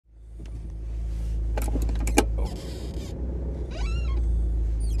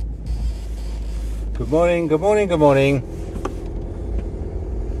Good morning, good morning, good morning.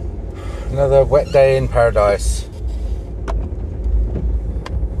 Another wet day in paradise.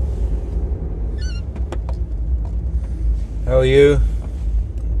 How are you?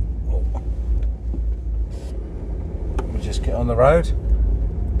 Let me just get on the road.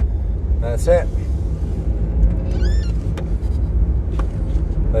 That's it.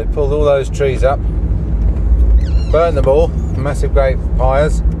 They pulled all those trees up, burnt them all, massive great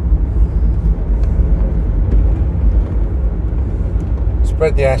fires.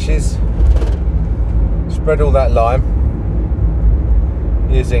 Spread the ashes, spread all that lime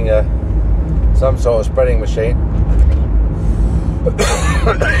using some sort of spreading machine.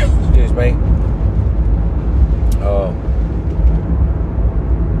 Excuse me. Oh.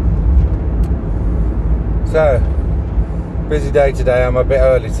 So, busy day today. I'm a bit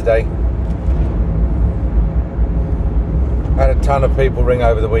early today. Had a ton of people ring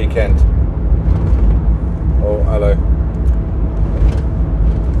over the weekend. Oh, hello.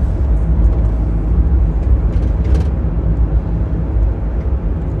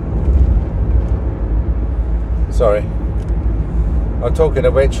 Sorry. I'm talking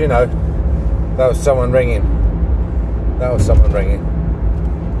of which, you know, that was someone ringing.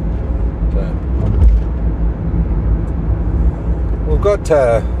 So, we've got,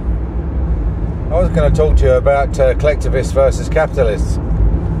 I was going to talk to you about collectivists versus capitalists,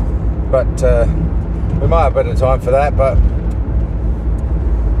 but we might have better time for that, but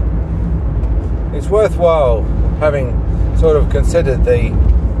it's worthwhile having sort of considered the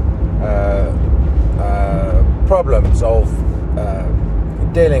problems of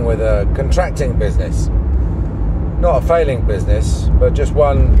dealing with a contracting business, not a failing business, but just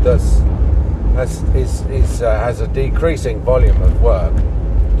one that has a decreasing volume of work,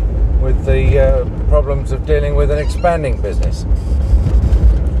 with the problems of dealing with an expanding business.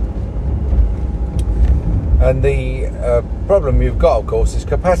 And the problem you've got, of course, is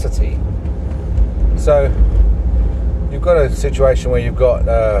capacity. So you've got a situation where you've got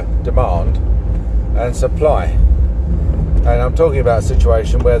demand and supply. And I'm talking about a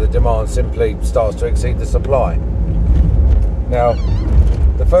situation where the demand simply starts to exceed the supply. Now,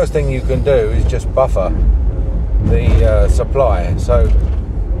 the first thing you can do is just buffer the supply. So,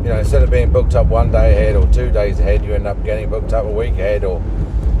 you know, instead of being booked up 1 day ahead or 2 days ahead, you end up getting booked up a week ahead or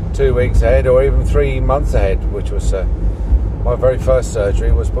 2 weeks ahead or even 3 months ahead, which was my very first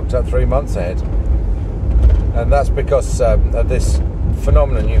surgery was booked up 3 months ahead. And that's because of this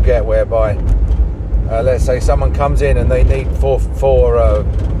phenomenon you get whereby let's say someone comes in and they need four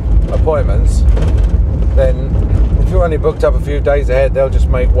appointments, then if you're only booked up a few days ahead, they'll just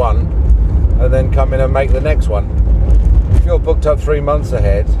make one and then come in and make the next one. If you're booked up 3 months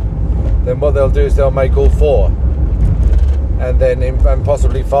ahead, then what they'll do is they'll make all 4 and then and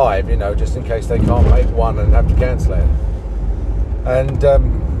possibly 5, you know, just in case they can't make one and have to cancel it. And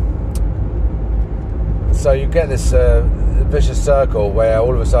so you get this vicious circle where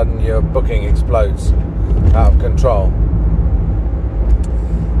all of a sudden your booking explodes out of control,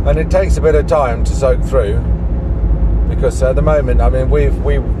 and it takes a bit of time to soak through, because at the moment, I mean, we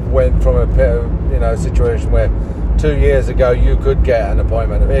went from a situation where 2 years ago you could get an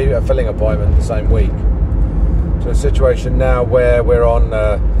appointment, a filling appointment the same week, to a situation now where we're on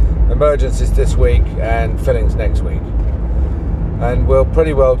emergencies this week and fillings next week. And we'll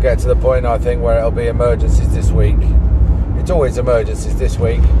pretty well get to the point, I think, where it'll be emergencies this week. It's always emergencies this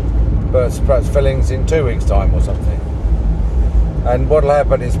week, but perhaps fillings in 2 weeks' time or something. And what'll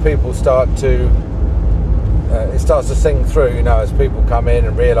happen is people start to, it starts to sink through, you know, as people come in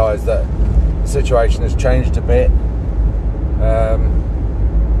and realise that the situation has changed a bit.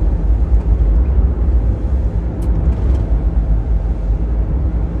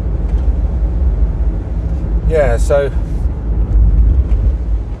 Yeah, so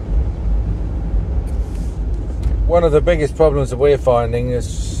one of the biggest problems that we're finding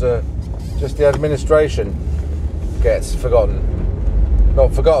is just the administration gets forgotten.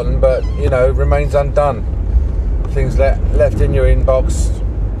 Not forgotten, but, you know, remains undone. Things left in your inbox,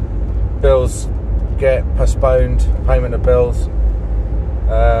 bills get postponed, payment of bills.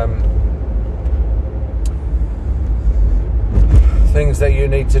 Things that you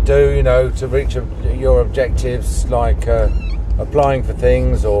need to do, you know, to reach your objectives, like applying for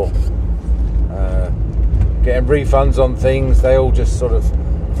things or getting refunds on things, they all just sort of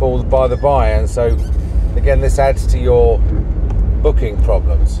fall by the by. And so again, this adds to your booking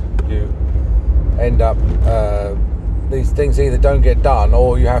problems. You end up these things either don't get done,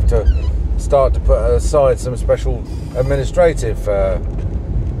 or you have to start to put aside some special administrative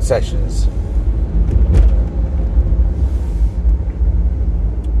sessions.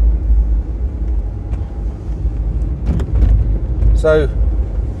 So,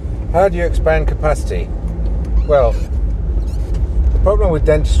 how do you expand capacity? Well, the problem with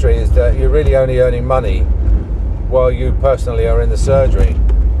dentistry is that you're really only earning money while you personally are in the surgery.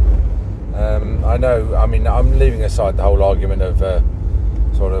 I know, I mean, I'm leaving aside the whole argument of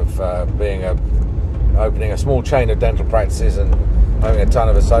opening a small chain of dental practices and having a ton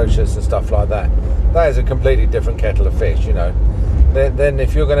of associates and stuff like that. That is a completely different kettle of fish, you know. Then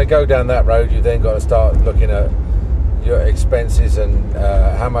if you're going to go down that road, you've then got to start looking at your expenses and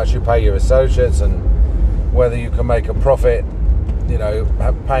how much you pay your associates and whether you can make a profit, you know,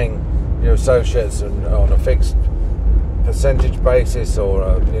 paying your associates on a fixed percentage basis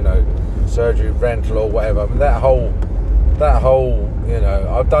or you know, surgery rental or whatever. I mean, that whole, you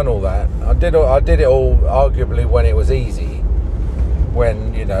know, I've done all that. I did it all arguably when it was easy,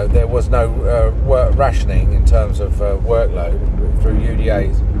 when, you know, there was no work rationing in terms of workload through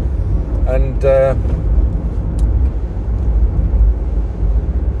UDAs, and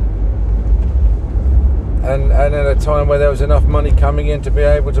at a time where there was enough money coming in to be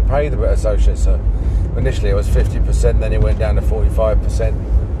able to pay the associates. So initially it was 50%, then it went down to 45%.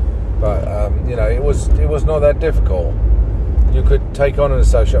 But you know, it was not that difficult. You could take on an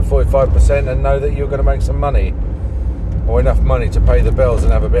associate at 45% and know that you're going to make some money, or enough money to pay the bills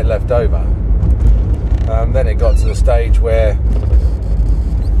and have a bit left over. Then it got to the stage where,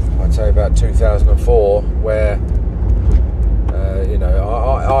 I'd say about 2004, where you know,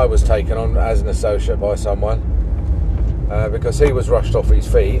 I was taken on as an associate by someone because he was rushed off his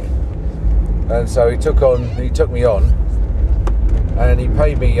feet, and so he took me on, and he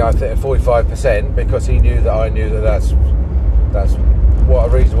paid me, I think, 45% because he knew that I knew that that's what a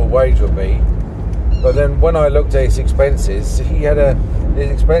reasonable wage would be. But then when I looked at his expenses,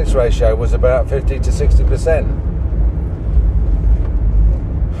 his expense ratio was about 50 to 60%,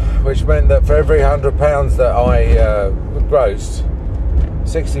 which meant that for every £100 that I grossed,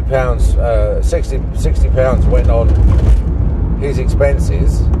 £60 went on his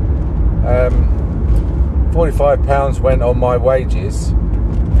expenses, £45 went on my wages,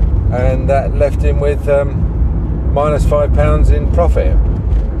 and that left him with minus £5 in profit.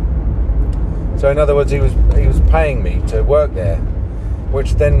 So in other words, he was paying me to work there,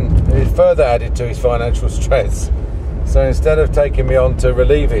 which then further added to his financial stress. So instead of taking me on to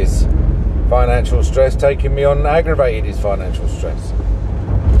relieve his financial stress, taking me on aggravated his financial stress.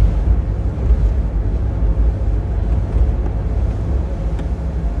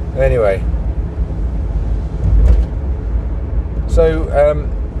 Anyway, so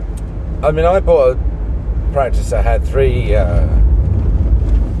I mean, I bought a practice that had 3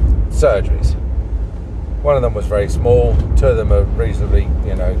 surgeries. One of them was very small, 2 of them are reasonably,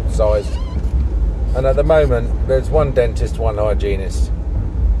 you know, sized. And at the moment, there's 1 dentist, 1 hygienist,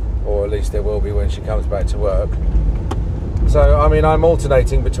 or at least there will be when she comes back to work. So, I mean, I'm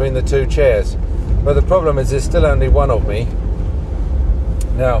alternating between the 2 chairs. But the problem is there's still only 1 of me.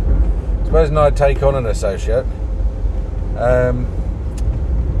 Now, supposing I take on an associate,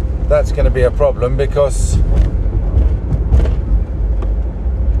 that's going to be a problem because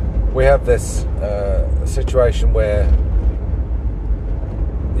we have this situation where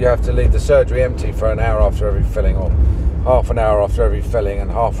you have to leave the surgery empty for an hour after every filling, or half an hour after every filling,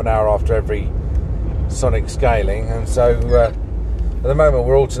 and half an hour after every sonic scaling. And so at the moment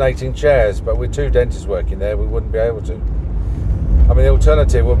we're alternating chairs, but with 2 dentists working there, we wouldn't be able to. I mean, the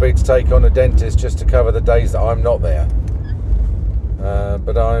alternative would be to take on a dentist just to cover the days that I'm not there.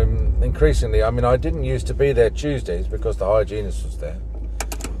 But I'm increasingly, I mean, I didn't used to be there Tuesdays because the hygienist was there.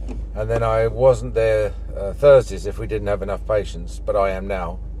 And then I wasn't there Thursdays if we didn't have enough patients, but I am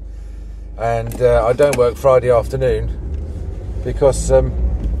now. And I don't work Friday afternoon because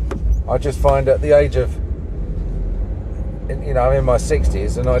I just find at the age of, you know, I'm in my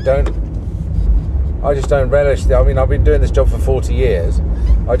 60s, and I just don't relish I mean, I've been doing this job for 40 years.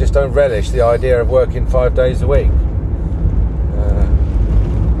 I just don't relish the idea of working 5 days a week.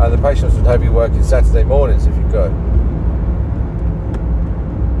 And the patients would have you working Saturday mornings if you could.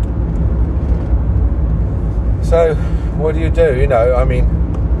 So, what do? You know, I mean,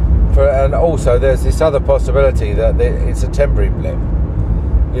 and also there's this other possibility that it's a temporary blip.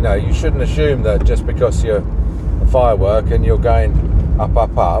 You know, you shouldn't assume that just because you're a firework and you're going up,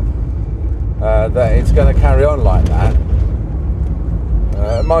 that it's going to carry on like that.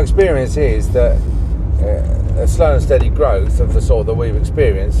 My experience is that a slow and steady growth of the sort that we've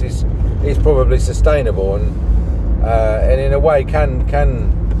experienced is probably sustainable, and in a way can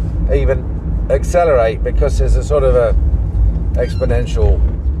even accelerate, because there's a sort of a exponential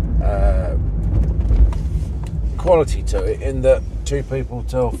quality to it, in that 2 people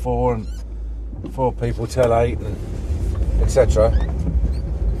tell 4 and 4 people tell 8, and etc.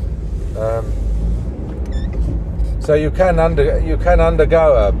 So you can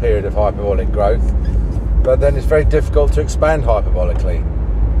undergo a period of hyperbolic growth, but then it's very difficult to expand hyperbolically.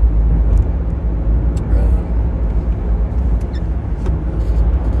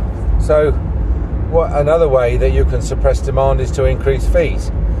 So another way that you can suppress demand is to increase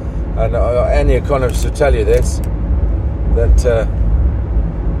fees, and any economist will tell you this, that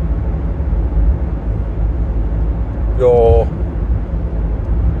your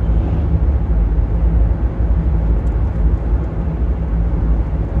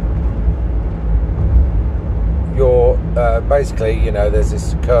basically, you know, there's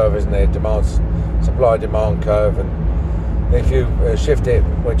this curve, isn't there, supply demand curve, and if you shift it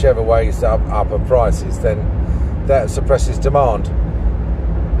whichever way is up of prices, then that suppresses demand.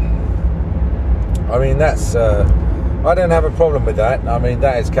 I mean, that's I don't have a problem with that. I mean,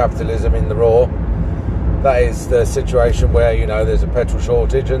 that is capitalism in the raw. That is the situation where, you know, there's a petrol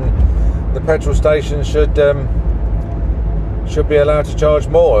shortage, and the petrol stations should be allowed to charge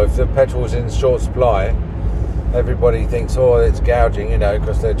more if the petrol is in short supply. Everybody thinks, oh, it's gouging, you know,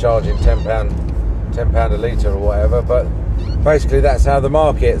 because they're charging £10 a litre or whatever, but basically that's how the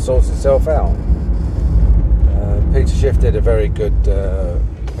market sorts itself out. Peter Schiff did a very good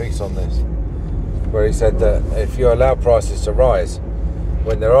piece on this, where he said that if you allow prices to rise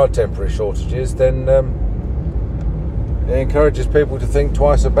when there are temporary shortages, then it encourages people to think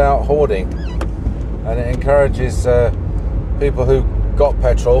twice about hoarding, and it encourages people who got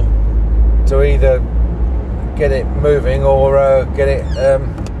petrol to either get it moving or get it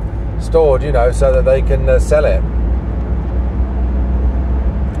stored, you know, so that they can sell it.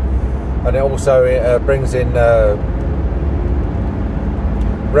 And it also brings in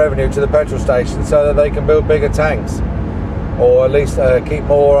revenue to the petrol station, so that they can build bigger tanks, or at least keep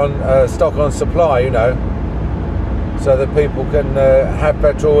more on stock on supply, you know, so that people can have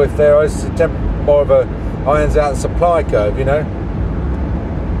petrol if there is more of a irons out supply curve, you know.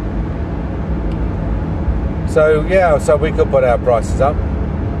 So yeah, so we could put our prices up.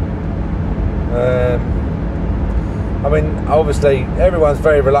 I mean, obviously everyone's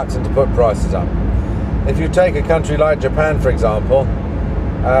very reluctant to put prices up. If you take a country like Japan, for example,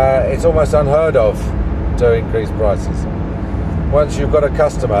 it's almost unheard of to increase prices. Once you've got a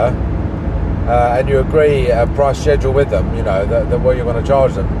customer and you agree a price schedule with them, you know, that what you're going to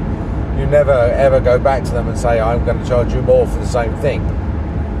charge them, you never ever go back to them and say, I'm going to charge you more for the same thing.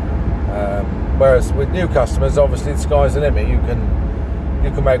 Whereas with new customers, obviously the sky's the limit. You can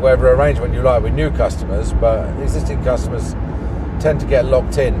make whatever arrangement you like with new customers, but existing customers tend to get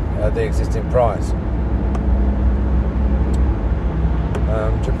locked in at the existing price.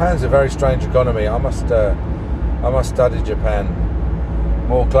 Japan's a very strange economy. I must study Japan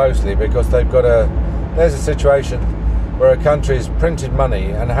more closely, because there's a situation where a country's printed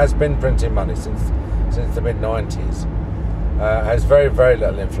money, and has been printing money since the mid-90s, has very, very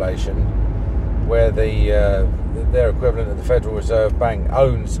little inflation, where their equivalent of the Federal Reserve Bank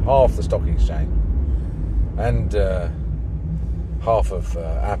owns half the stock exchange and half of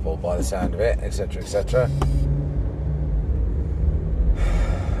Apple, by the sound of it, etc., etc.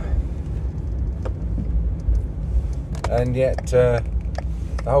 And yet the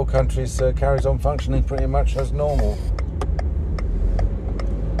whole country carries on functioning pretty much as normal.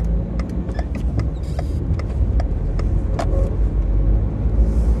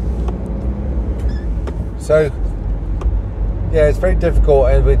 So, yeah, it's very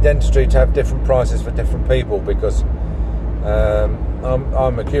difficult with dentistry to have different prices for different people, because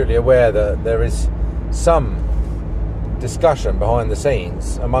I'm acutely aware that there is some discussion behind the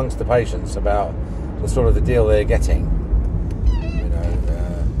scenes amongst the patients about the sort of the deal they're getting.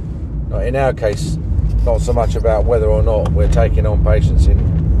 You know, in our case, not so much about whether or not we're taking on patients in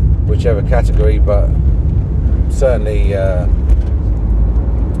whichever category, but certainly.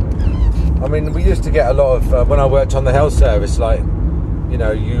 I mean, we used to get a lot of when I worked on the health service. Like, you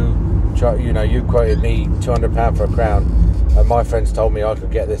know, you quoted me £200 for a crown, and my friends told me I could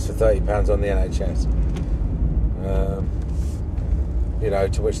get this for £30 on the NHS. You know,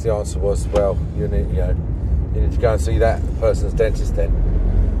 to which the answer was, well, you need to go and see that person's dentist then,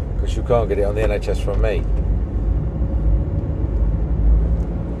 because you can't get it on the NHS from me.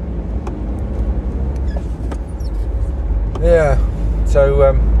 Yeah,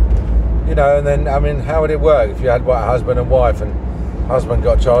 so. You know, and then, I mean, how would it work if you had a husband and wife, and husband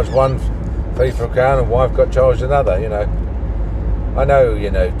got charged one fee for a crown and wife got charged another, you know? I know, you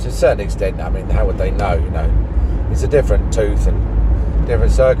know, to a certain extent, I mean, how would they know, you know? It's a different tooth and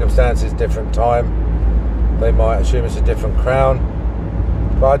different circumstances, different time. They might assume it's a different crown.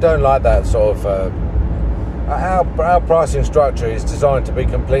 But I don't like that sort of Our pricing structure is designed to be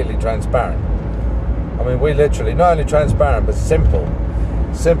completely transparent. I mean, we literally, not only transparent, but simple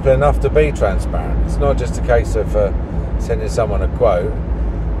enough to be transparent. It's not just a case of sending someone a quote.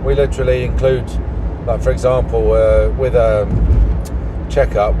 We literally include, like for example, with a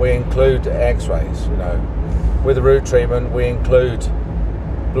checkup, we include x-rays, you know. With a root treatment, we include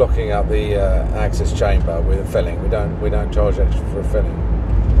blocking up the access chamber with a filling. We don't charge extra for a filling.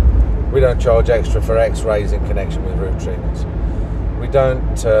 We don't charge extra for x-rays in connection with root treatments. We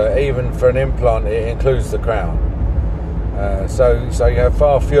don't, even for an implant, it includes the crown. So you have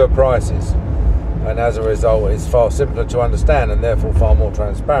far fewer prices, and as a result it's far simpler to understand and therefore far more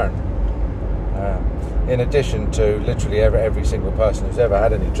transparent. In addition to literally every single person who's ever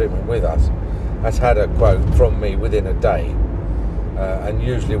had any treatment with us has had a quote from me within a day, and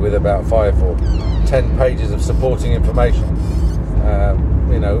usually with about 5 or 10 pages of supporting information,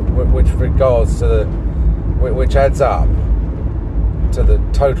 you know, which adds up to the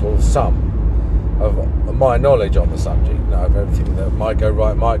total sum of my knowledge on the subject, you know, of everything that might go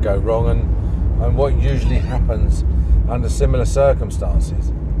right, might go wrong, and what usually happens under similar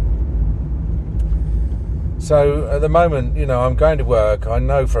circumstances. So at the moment, you know, I'm going to work. I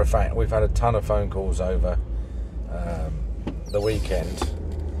know for a fact we've had a ton of phone calls over the weekend,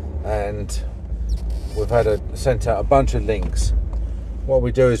 and we've had sent out a bunch of links. What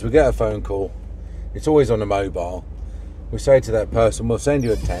we do is we get a phone call. It's always on a mobile. We say to that person, we'll send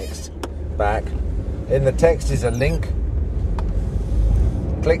you a text back. In the text is a link.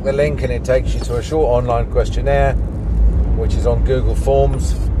 Click the link and it takes you to a short online questionnaire, which is on Google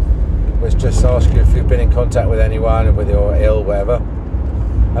Forms, which just asks you if you've been in contact with anyone, or whether you're ill, whatever,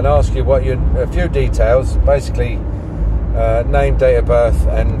 and ask you a few details, basically name, date of birth,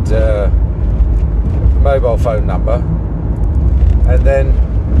 and mobile phone number, and then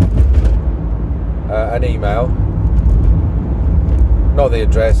an email. Not the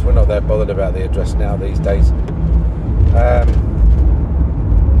address. We're not that bothered about the address now these days.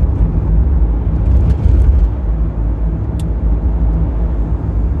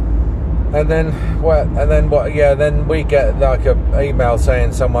 Then we get like a email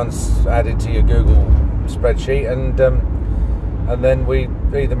saying someone's added to your Google spreadsheet, and then we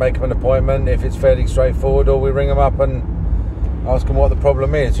either make them an appointment if it's fairly straightforward, or we ring them up and ask them what the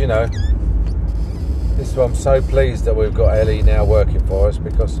problem is, you know. This is why I'm so pleased that we've got Ellie now working for us,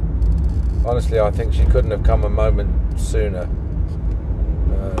 because honestly I think she couldn't have come a moment sooner.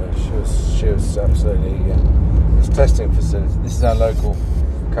 She was absolutely it's testing facility. This is our local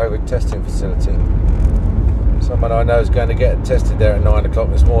COVID testing facility. Someone I know is going to get tested there at 9 o'clock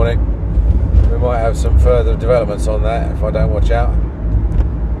this morning. We might have some further developments on that if I don't watch out.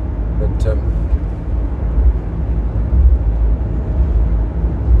 But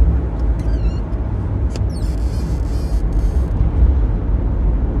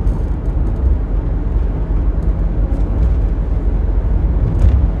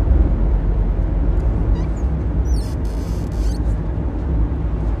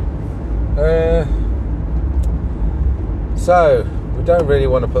so we don't really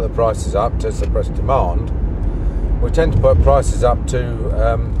want to put the prices up to suppress demand. We tend to put prices up to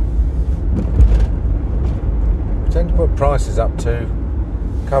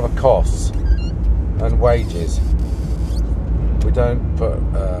cover costs and wages. We don't put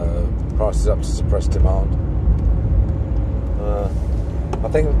prices up to suppress demand. I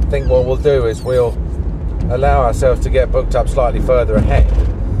think what we'll do is we'll allow ourselves to get booked up slightly further ahead,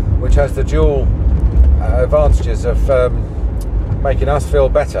 which has the dual advantages of making us feel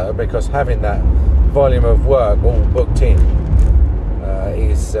better, because having that volume of work all booked in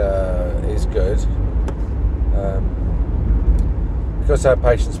is good. Because our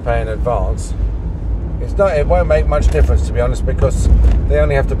patients pay in advance, it won't make much difference, to be honest, because they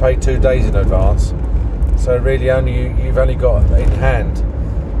only have to pay 2 days in advance. So really you've only got in hand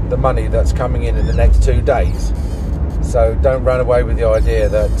the money that's coming in the next 2 days. So don't run away with the idea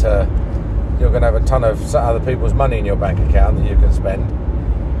that you're going to have a ton of other people's money in your bank account that you can spend,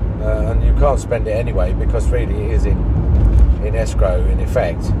 and you can't spend it anyway, because really it is in escrow in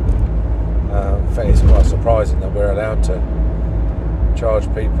effect. In fact, it's quite surprising that we're allowed to charge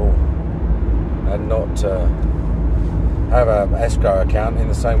people and not have an escrow account in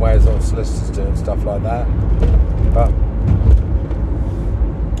the same way as all solicitors do and stuff like that. But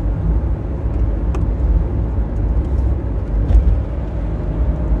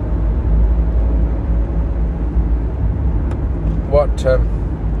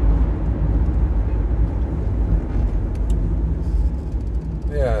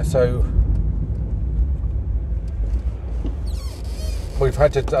so we've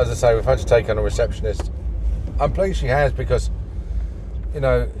had to, as I say, we've had to take on a receptionist I'm pleased she has, because, you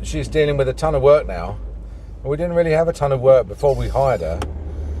know, she's dealing with a ton of work now. We didn't really have a ton of work before we hired her.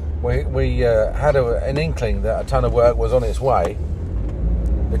 We had an inkling that a ton of work was on its way,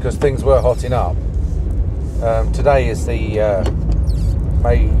 because things were hotting up. Today is the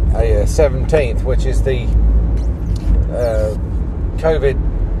May 17th, which is the COVID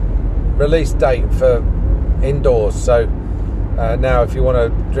release date for indoors. So now if you want to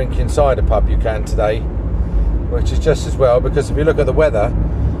drink inside a pub, you can today, which is just as well, because if you look at the weather,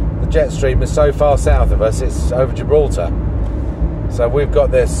 the jet stream is so far south of us, it's over Gibraltar. So we've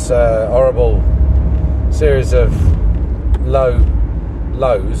got this horrible series of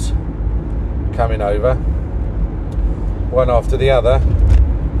lows coming over, one after the other.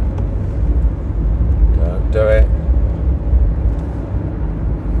 Don't do it.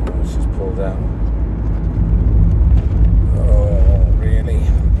 Let's just pull down. Oh, really?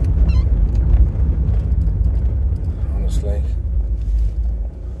 Honestly.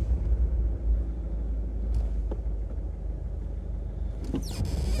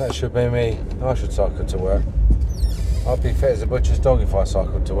 That should be me. I should cycle to work. I'd be fit as a butcher's dog if I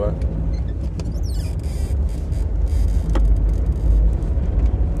cycled to work.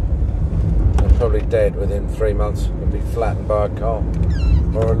 I'm probably dead within 3 months. I'd be flattened by a car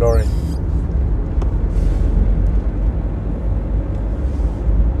or a lorry.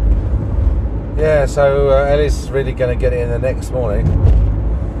 Yeah, so Ellie's really going to get it in the next morning.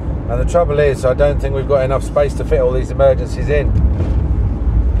 And the trouble is, I don't think we've got enough space to fit all these emergencies in.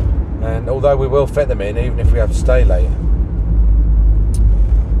 And although we will fit them in, even if we have to stay late.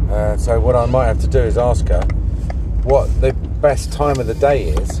 So what I might have to do is ask her what the best time of the day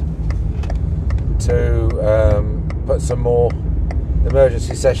is to put some more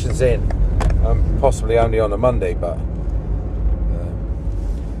emergency sessions in. Possibly only on a Monday, but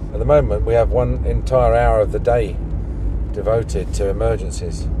at the moment we have one entire hour of the day devoted to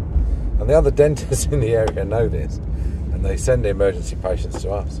emergencies. And the other dentists in the area know this, and they send the emergency patients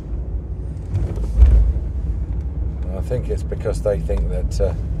to us. I think it's because they think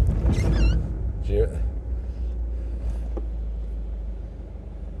that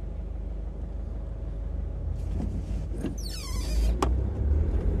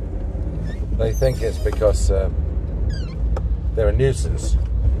they think it's because they're a nuisance,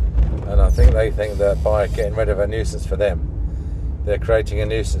 and I think they think that by getting rid of a nuisance for them, they're creating a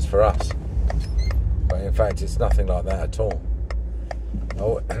nuisance for us. But in fact, it's nothing like that at all.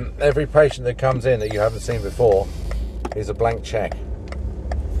 Oh, every patient that comes in that you haven't seen before is a blank cheque,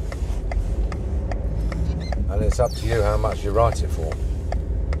 and it's up to you how much you write it for,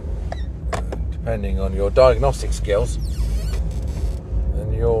 depending on your diagnostic skills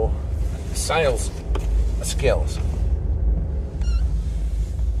and your sales skills.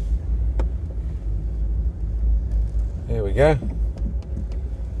 Here we go.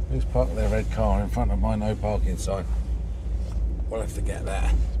 Who's parked their red car in front of my no parking sign? We'll have to get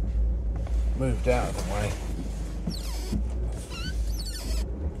that moved out of the way.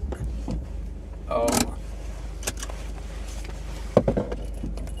 Oh.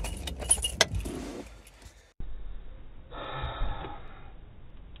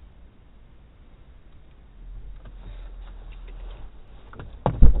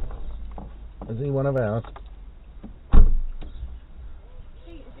 Is he one of ours? Is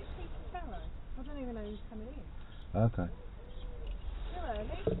it Cheque Sparrow? I don't even know who's coming in. Okay. You're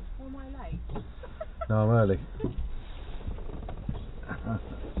early? Or am I late? No, I'm early.